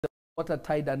water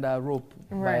tied under a rope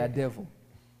by a devil.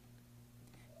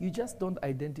 You just don't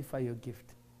identify your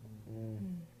gift.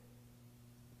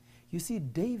 You see,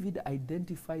 David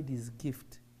identified his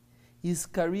gift. His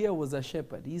career was a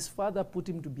shepherd. His father put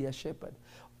him to be a shepherd.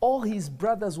 All his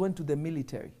brothers went to the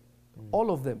military. All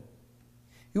of them.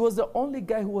 He was the only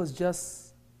guy who was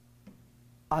just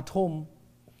at home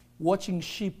watching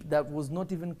sheep that was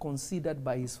not even considered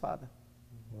by his father.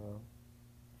 Wow.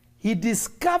 He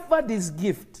discovered his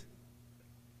gift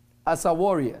as a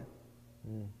warrior,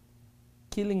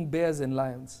 killing bears and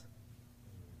lions.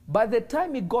 By the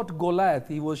time he got Goliath,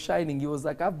 he was shining. He was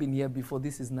like, I've been here before,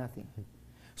 this is nothing.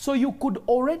 So you could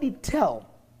already tell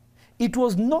it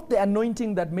was not the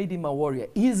anointing that made him a warrior.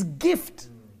 His gift.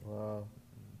 Wow.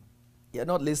 You're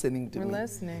not listening to me. We're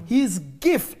listening. His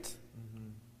gift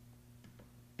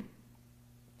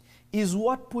is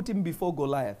what put him before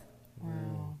Goliath.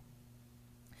 Wow.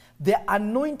 The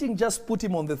anointing just put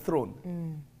him on the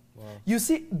throne. Wow. You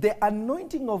see, the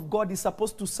anointing of God is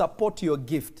supposed to support your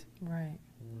gift. Right.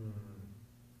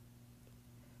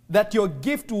 That your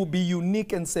gift will be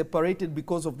unique and separated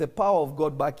because of the power of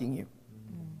God backing you.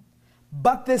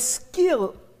 But the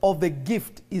skill of the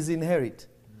gift is inherent.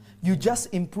 You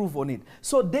just improve on it.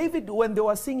 So David, when they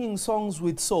were singing songs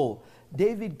with Saul,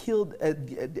 David killed,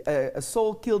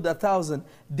 Saul killed 1,000,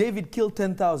 David killed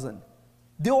 10,000.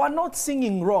 They were not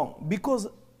singing wrong because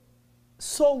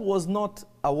Saul was not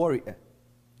a warrior.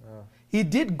 He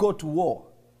did go to war,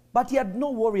 but he had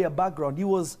no warrior background. He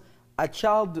was a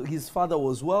child, his father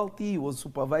was wealthy, he was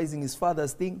supervising his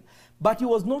father's thing, but he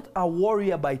was not a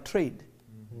warrior by trade.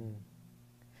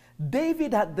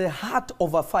 David had the heart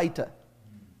of a fighter.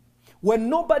 When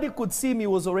nobody could see him, he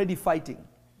was already fighting.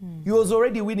 He was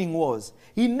already winning wars.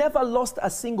 He never lost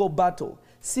a single battle.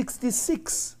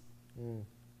 66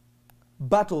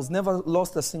 battles, never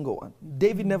lost a single one.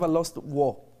 David never lost a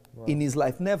war in his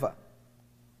life, never.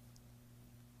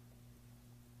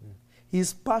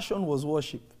 His passion was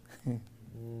worship.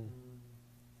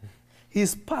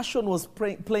 His passion was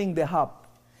playing the harp.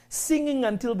 Singing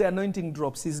until the anointing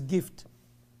drops. His gift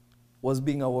was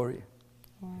being a warrior.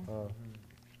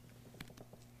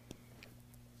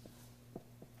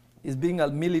 Is being a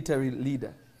military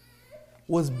leader.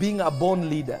 Was being a born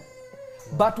leader.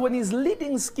 But when his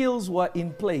leading skills were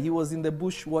in play, he was in the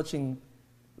bush watching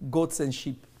goats and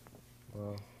sheep.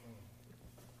 Wow.